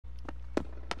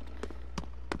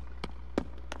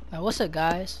Now what's up,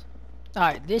 guys? All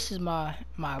right, this is my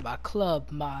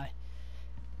club, my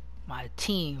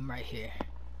team right here.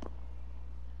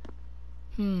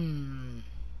 Okay,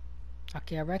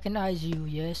 I recognize you.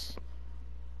 Yes.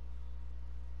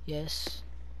 Yes.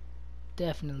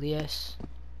 Definitely yes.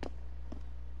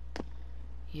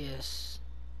 Yes.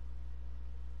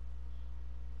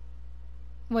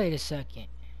 Wait a second.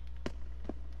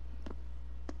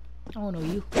 I don't know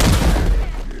you.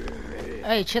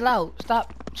 Hey, chill out.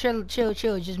 Stop. Chill.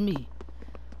 Just me.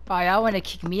 Alright, y'all wanna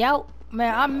kick me out?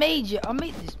 Man, I made this.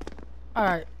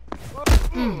 Alright.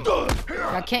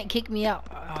 Y'all can't kick me out.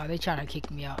 They trying to kick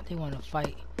me out. They wanna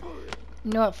fight.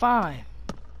 You know what? Fine.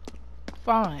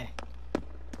 Fine.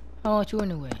 I want you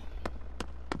anyway.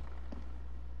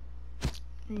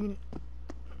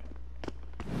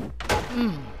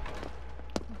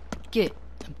 Get.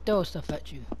 I'm throwing stuff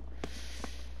at you.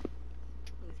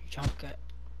 Jump cat.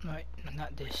 Right,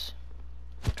 not this.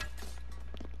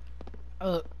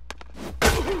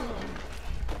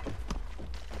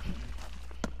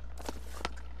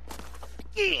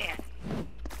 Yeah.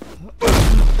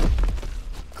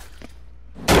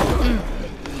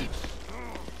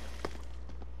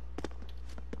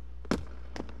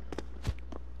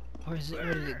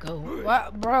 Where did it go?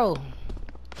 What, bro?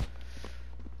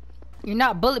 You're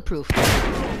not bulletproof.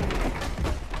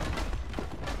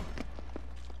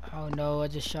 Oh no, I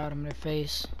just shot him in the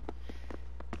face.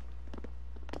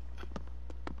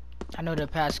 I know the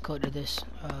passcode to this.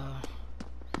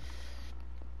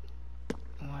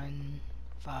 1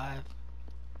 5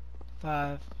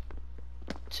 5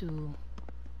 2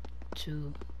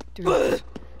 2 3.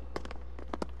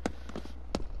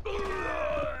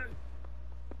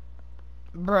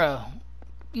 Bro,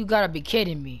 you gotta be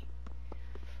kidding me.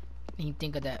 And you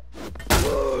think of that.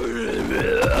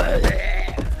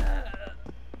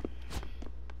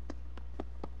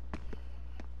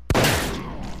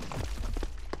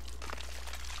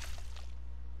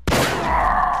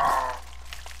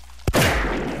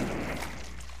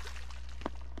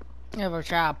 Ever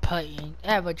try putting?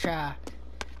 Ever try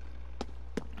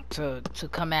to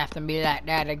come after me like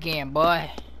that again,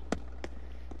 boy?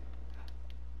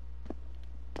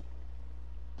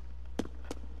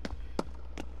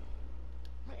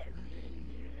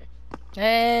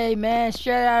 Hey man,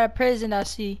 straight out of prison, I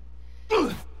see.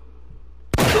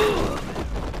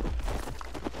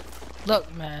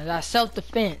 Look man, that's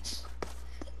self-defense.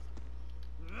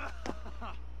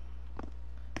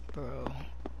 Bro.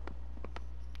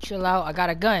 Chill out, I got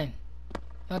a gun. You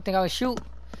don't think I would shoot?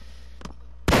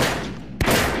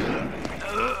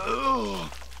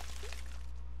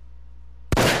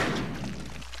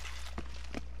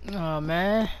 Oh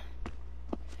man.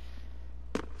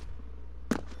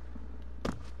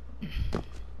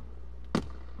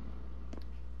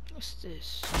 What's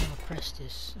this? I'm gonna press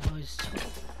this. Oh, it's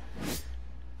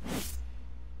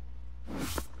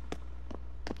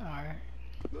alright.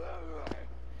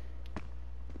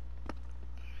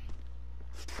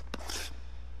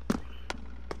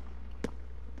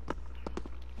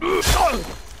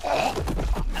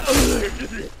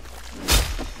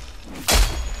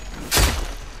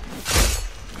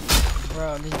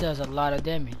 Bro, this does a lot of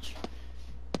damage.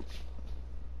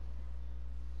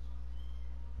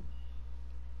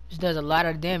 This does a lot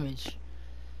of damage.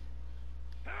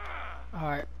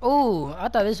 Alright. Ooh, I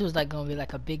thought this was like gonna be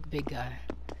like a big guy.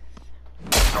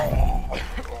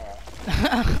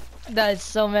 That is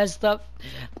so messed up.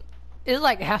 It's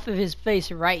like half of his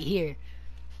face right here.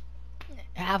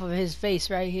 Half of his face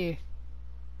right here.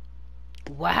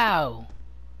 Wow.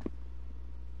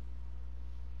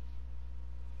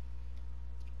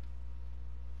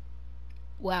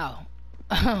 Wow.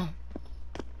 I'm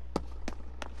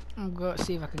gonna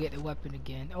see if I can get the weapon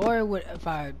again, or if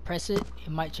I press it, it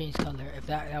might change color. If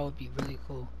that would be really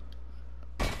cool.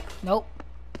 Nope.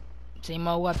 Same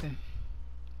old weapon.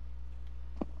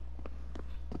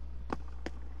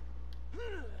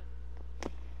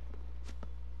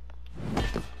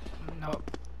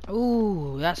 Nope.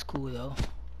 Ooh, that's cool though.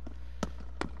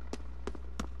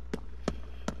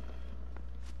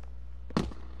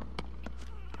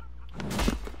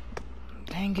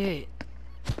 Dang it.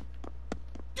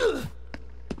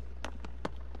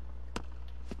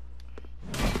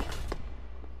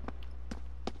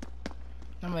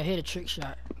 I'm gonna hit a trick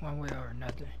shot one way or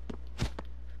another.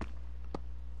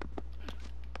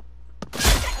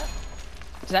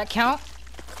 Does that count?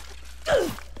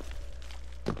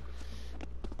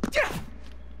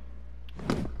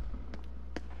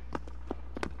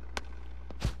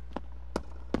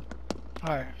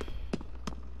 Alright.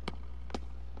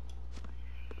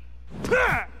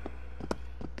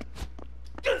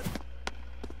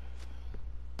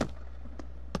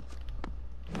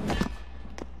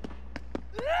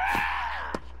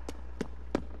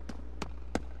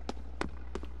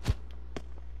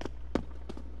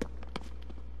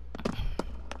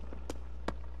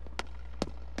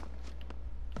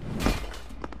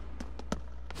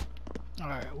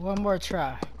 Alright, one more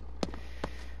try.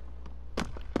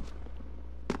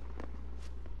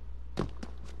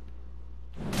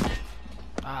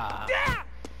 Ah.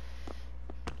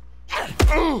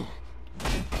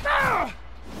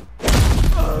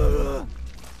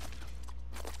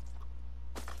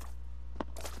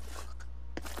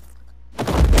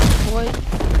 Boy.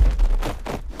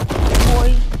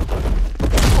 Boy.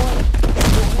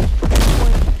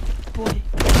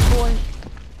 Boy.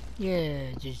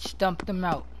 Yeah, just stumped them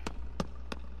out.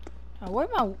 Now, where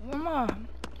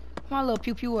my little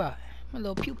pew pew at? My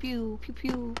little pew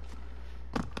pew.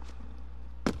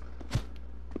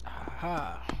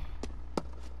 Aha.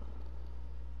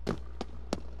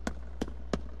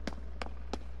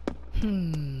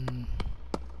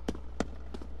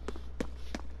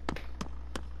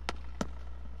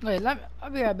 Wait,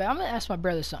 I'll be right back. I'm gonna ask my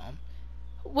brother something.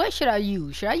 What should I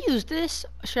use? Should I use this?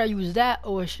 Should I use that?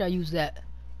 Or should I use that?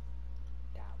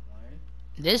 That one.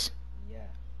 This? Yeah.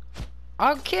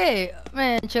 Okay,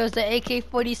 man, chose the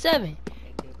AK-47. AK-47,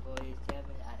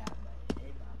 I got money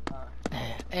in my car.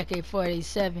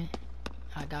 AK-47.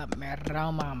 I got murder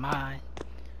on my mind.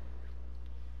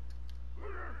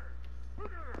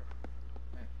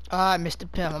 Alright, Mr.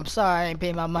 Pimp, I'm sorry I ain't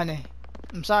paid my money.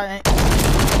 I'm sorry I ain't...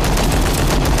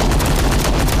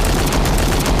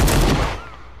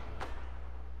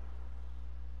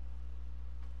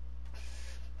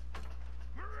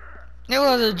 It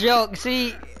was a joke,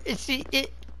 see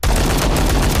it...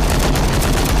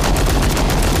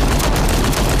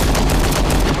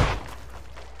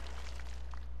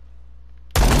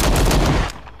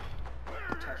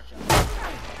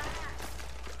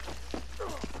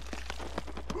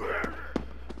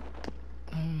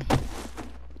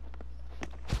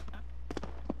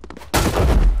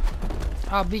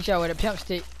 I'll beat y'all with a pimp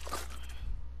stick.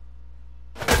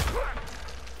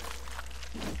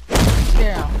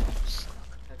 Yeah.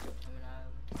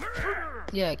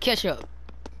 Yeah, ketchup.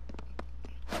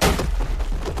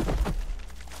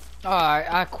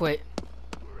 Alright, I quit.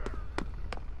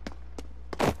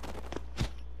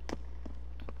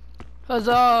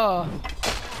 Huzzah!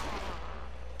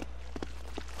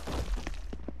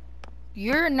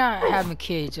 You're not having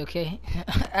kids, okay?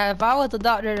 If I was a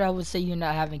doctor, I would say you're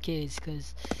not having kids,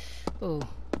 cause, oh,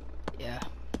 yeah.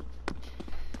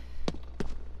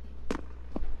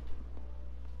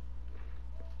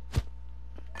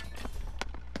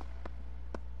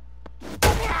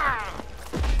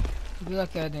 Be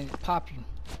lucky I didn't pop you.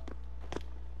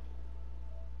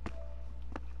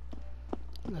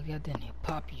 Lucky I didn't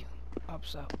pop you.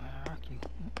 Upside down, rock you.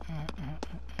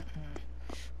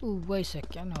 Ooh, wait a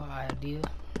second, I know an idea.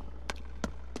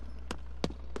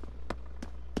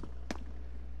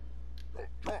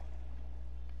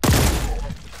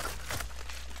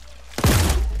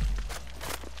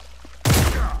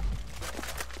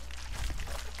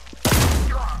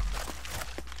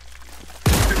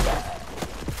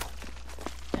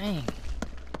 Dang.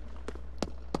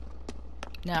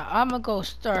 Now I'm gonna go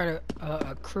start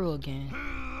a crew again.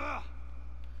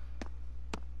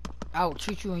 I'll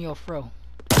shoot you in your fro.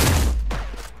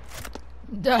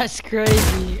 That's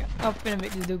crazy. I'm finna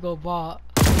make this dude go bald.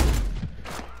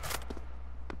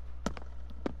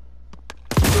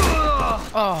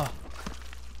 Oh.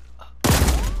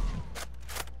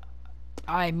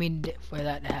 I didn't mean for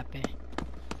that to happen.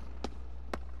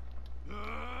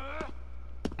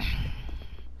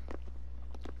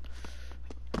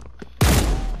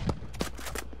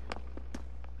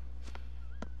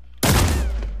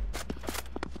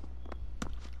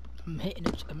 I'm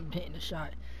hitting the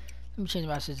shot. Let me change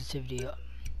my sensitivity up.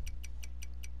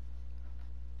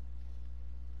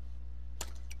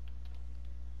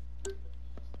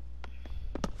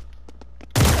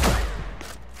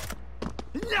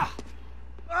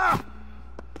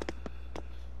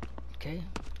 Okay.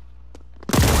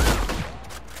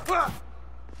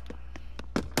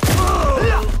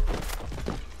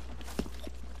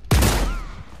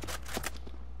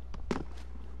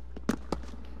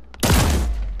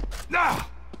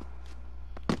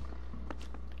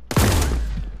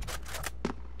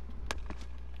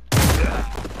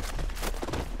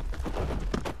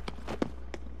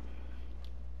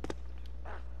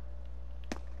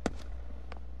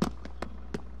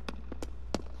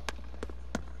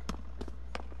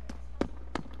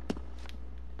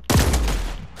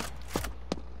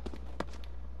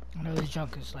 I know this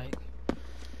junk is like...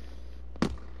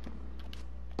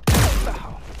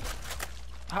 Wow.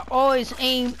 I always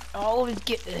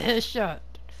get the headshot.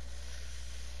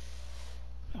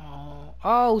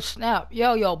 Oh snap.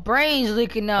 Yo, brains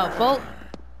leaking out, folks.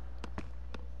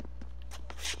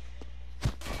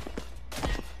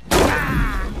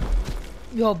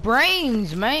 Your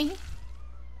brains, man.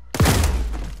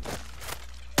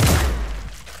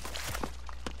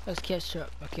 Let's catch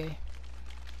up, okay?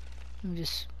 Let me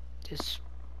just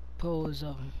dispose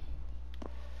of them.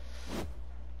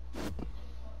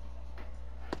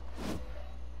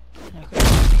 Okay.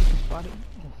 Spotted.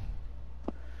 Ooh.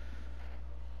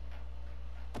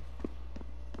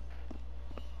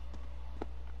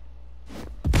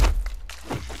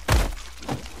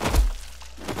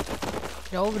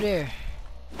 Get over there.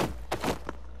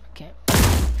 Okay.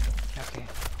 Okay.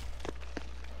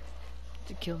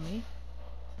 To kill me.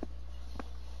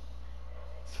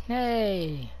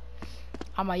 Hey.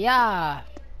 Amaya.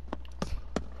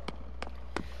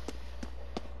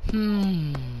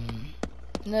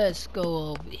 Let's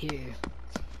go over here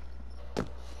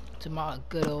to my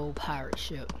good old pirate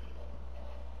ship.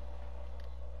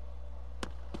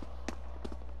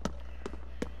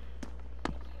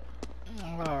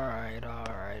 Alright,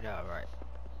 alright, alright.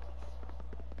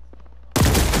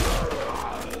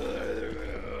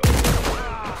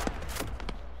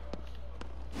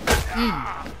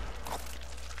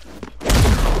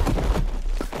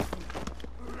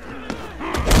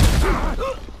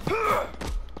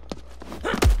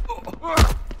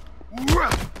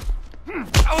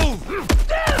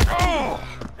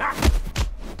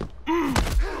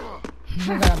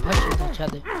 We gotta punch each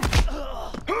other.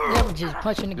 Yeah, we're just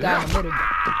punching the guy in the middle.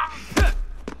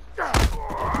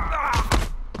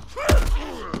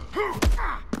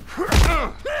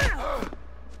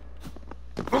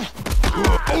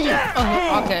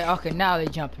 Oh, okay, now they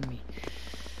jumping me.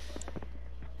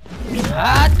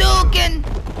 Hadouken!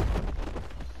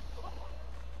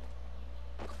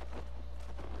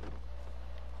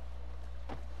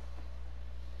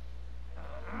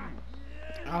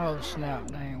 Oh snap,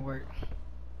 that ain't work.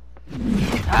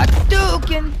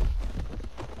 Hadouken!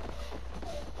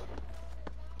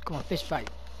 Come on, fish fight.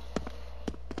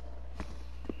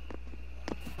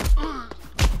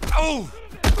 Oh!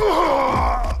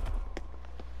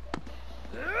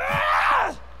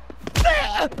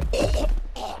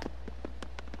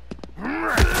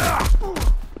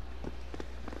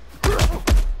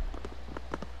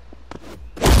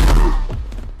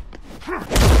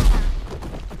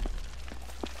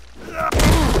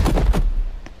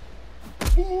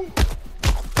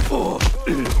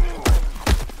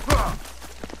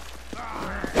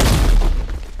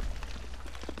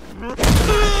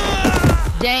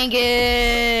 Dang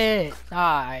it!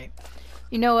 Alright.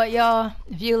 You know what, y'all?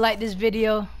 If you like this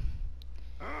video,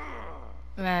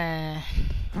 man,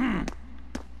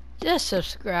 just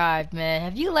subscribe,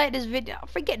 man. If you like this video,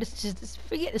 forget to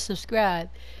subscribe.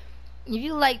 If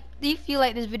you like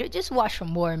this video, just watch for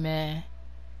more, man.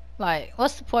 Like,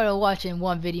 what's the point of watching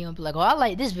one video and be like, oh, I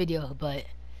like this video, but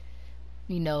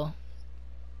you know,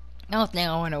 I don't think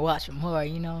I want to watch for more.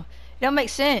 You know, it don't make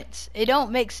sense. It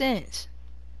don't make sense.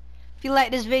 If you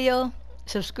like this video,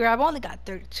 subscribe. I only got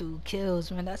 32 kills,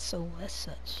 man. That's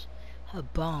such a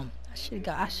bum. I should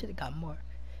have got more,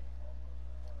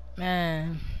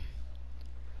 man.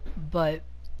 But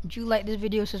if you like this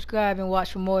video, subscribe and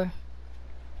watch for more.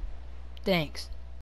 Thanks.